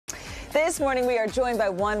This morning, we are joined by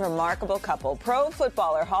one remarkable couple, pro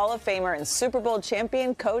footballer, Hall of Famer, and Super Bowl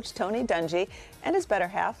champion coach Tony Dungy, and his better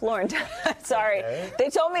half, Lauren. Sorry, they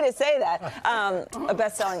told me to say that. A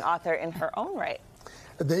best-selling author in her own right.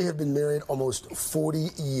 They have been married almost 40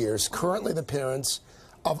 years, currently the parents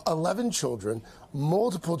of 11 children,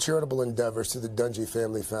 multiple charitable endeavors through the Dungy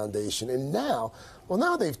Family Foundation, and now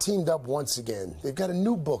they've teamed up once again. They've got a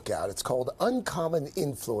new book out. It's called Uncommon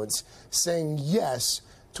Influence, Saying Yes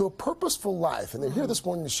to a Purposeful Life. And they're here this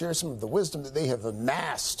morning to share some of the wisdom that they have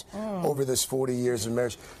amassed over this 40 years of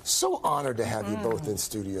marriage. So honored to have you both in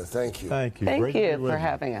studio. Thank you. Thank you. Thank you for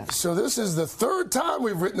having us. So this is the third time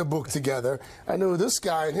we've written a book together. I know this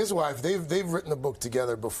guy and his wife, they've written a book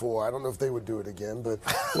together before. I don't know if they would do it again, but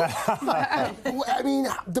I mean,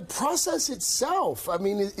 the process itself, I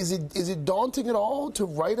mean, is it daunting at all to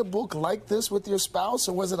write a book like this with your spouse,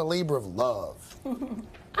 or was it a labor of love?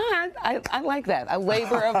 I like that. A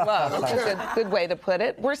labor of love. That's a good way to put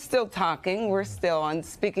it. We're still talking. We're still on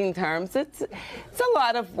speaking terms. It's a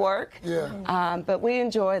lot of work. Yeah. But we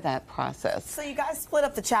enjoy that process. So you guys split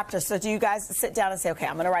up the chapters. So do you guys sit down and say, okay,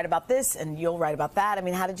 I'm going to write about this and you'll write about that? I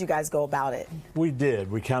mean, how did you guys go about it? We did.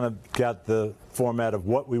 We kind of got the format of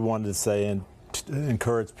what we wanted to say and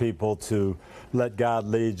encourage people to let God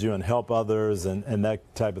lead you and help others and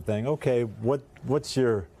that type of thing. Okay, what's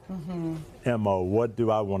your MO? What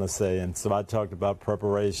do I want to say? And so I talked about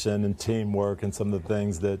preparation and teamwork and some of the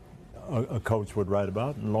things that a coach would write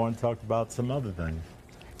about, and Lauren talked about some other things.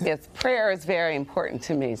 Yes, prayer is very important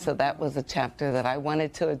to me, so that was a chapter that I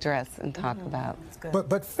wanted to address and talk about.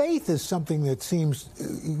 But faith is something that seems,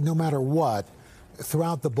 no matter what,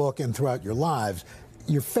 throughout the book and throughout your lives,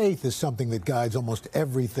 your faith is something that guides almost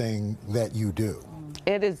everything that you do.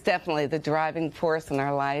 It is definitely the driving force in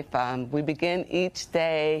our life. We begin each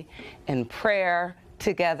day in prayer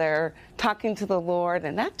together, talking to the Lord,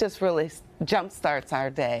 and that just really jumpstarts our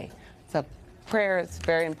day. So prayer is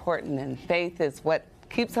very important, and faith is what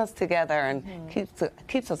keeps us together and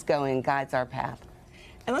keeps us going, guides our path.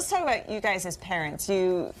 And let's talk about you guys as parents.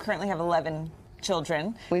 You currently have 11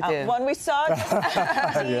 children. We do. One we saw.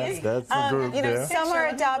 Yes, that's the group. You know, some are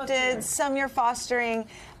adopted, some you're fostering.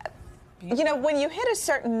 You know, when you hit a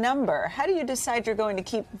certain number, how do you decide you're going to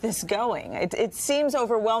keep this going? It seems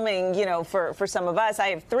overwhelming, you know, for some of us. I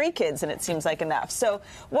have 3 kids, and it seems like enough. So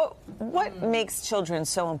what makes children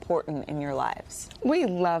so important in your lives? We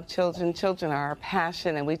love children. Children are our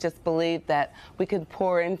passion, and we just believe that we can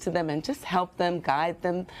pour into them and just help them, guide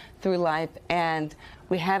them through life. And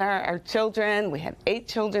we had our children. We had 8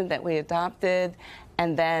 children that we adopted,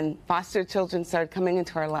 and then foster children started coming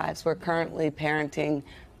into our lives. We're currently parenting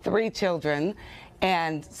 3 children,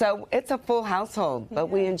 and so it's a full household, but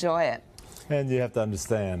we enjoy it. And you have to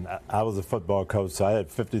understand, I was a football coach, so I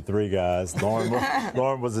had 53 guys.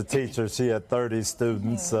 Lauren was a teacher. She had 30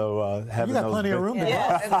 students, so having you got plenty of room to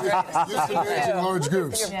in large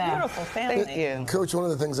groups. Beautiful family. Thank you. Coach, one of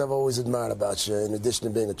the things I've always admired about you, in addition to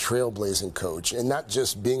being a trailblazing coach, and not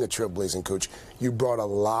just being a trailblazing coach, you brought a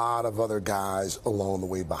lot of other guys along the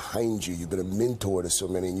way behind you. You've been a mentor to so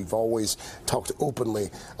many, and you've always talked openly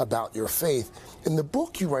about your faith. In the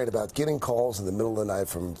book, you write about getting calls in the middle of the night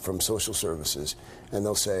from social services, and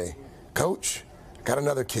they'll say, "Coach, got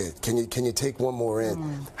another kid. Can you take one more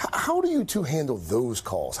in?" How do you two handle those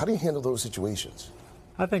calls? How do you handle those situations?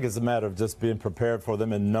 I think it's a matter of just being prepared for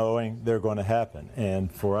them and knowing they're going to happen.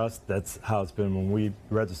 And for us, that's how it's been when we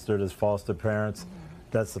registered as foster parents.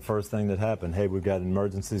 That's the first thing that happened. Hey, we've got an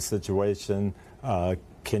emergency situation.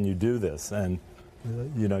 Can you do this? And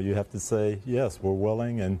you know, you have to say, yes, we're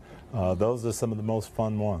willing, and those are some of the most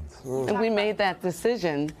fun ones. And we made that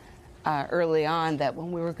decision early on that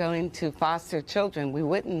when we were going to foster children, we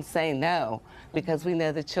wouldn't say no, because we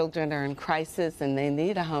know the children are in crisis and they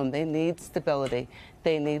need a home, they need stability,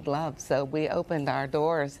 they need love. So we opened our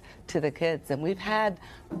doors to the kids, and we've had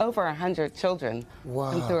over 100 children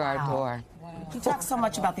come through our door. You talk so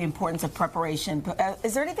much about the importance of preparation.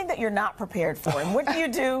 Is there anything that you're not prepared for? And what do you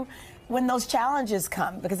do when those challenges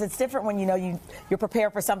come? Because it's different when you know you're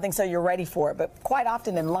prepared for something, so you're ready for it. But quite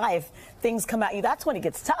often in life, things come at you. That's when it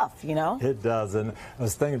gets tough, you know? It does. And I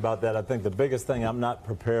was thinking about that. I think the biggest thing I'm not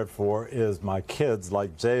prepared for is my kids,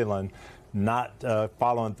 like Jalen, not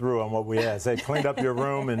following through on what we asked. They cleaned up your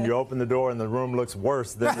room, and you open the door and the room looks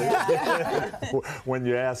worse than when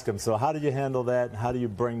you ask them. So how do you handle that? How do you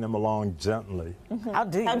bring them along gently? How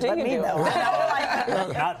do you? How do you do it?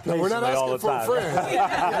 Not No, we're not patiently all asking the for a time.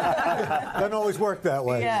 friend. Doesn't always work that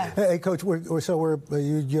way. Yeah. Hey, Coach,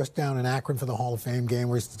 you're just down in Akron for the Hall of Fame game.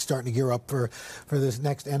 We're starting to gear up for this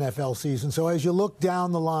next NFL season. So as you look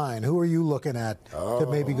down the line, who are you looking at to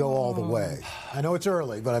maybe go all the way? I know it's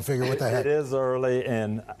early, but I figure what the heck. It is early,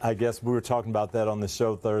 and I guess we were talking about that on the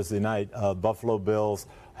show Thursday night. Buffalo Bills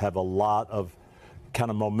have a lot of kind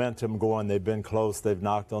of momentum going. They've been close. They've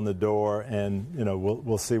knocked on the door, and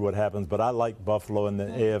we'll see what happens. But I like Buffalo in the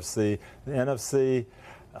AFC. The NFC,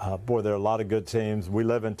 boy, there are a lot of good teams. We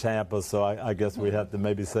live in Tampa, so I guess we have to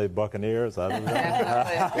maybe say Buccaneers. I don't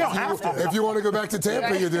know. If you want to go back to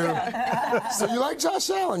Tampa, you do. So you like Josh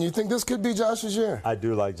Allen. You think this could be Josh's year? I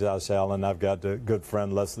do like Josh Allen. I've got a good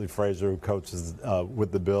friend, Leslie Frazier, who coaches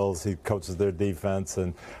with the Bills. He coaches their defense,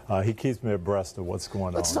 and he keeps me abreast of what's going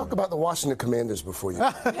on. Let's talk about the Washington Commanders before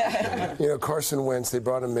you. Carson Wentz, they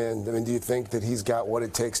brought him in. I mean, do you think that he's got what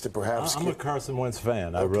it takes to perhaps... I'm a Carson Wentz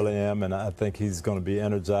fan. I really am, and I think he's going to be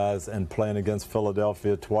energized, and playing against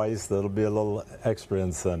Philadelphia twice, that'll be a little extra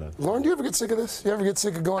incentive. Lauren, do you ever get sick of this? You ever get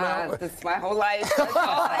sick of going out? It's my whole life. That's all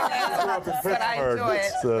I do. But I enjoy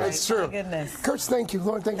it. That's true. My goodness. Coach, thank you.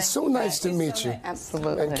 Lauren, thank you. So nice to meet you.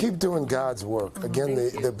 Absolutely. And keep doing God's work. Again,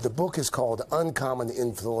 the book is called Uncommon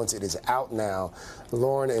Influence. It is out now.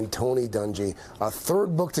 Lauren and Tony Dungy, a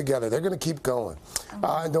third book together. They're going to keep going.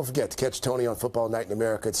 And don't forget to catch Tony on Football Night in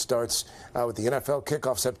America. It starts with the NFL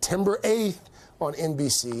kickoff September 8th on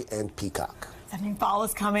NBC and Peacock. Does that mean fall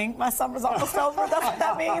is coming? My summer's almost over. That's what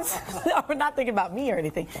that means. We're not thinking about me or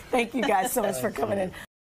anything. Thank you guys so much for coming in.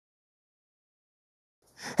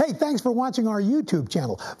 Hey, thanks for watching our YouTube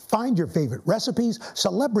channel. Find your favorite recipes,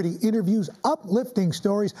 celebrity interviews, uplifting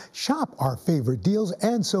stories, shop our favorite deals,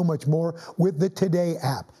 and so much more with the Today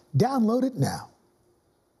app. Download it now.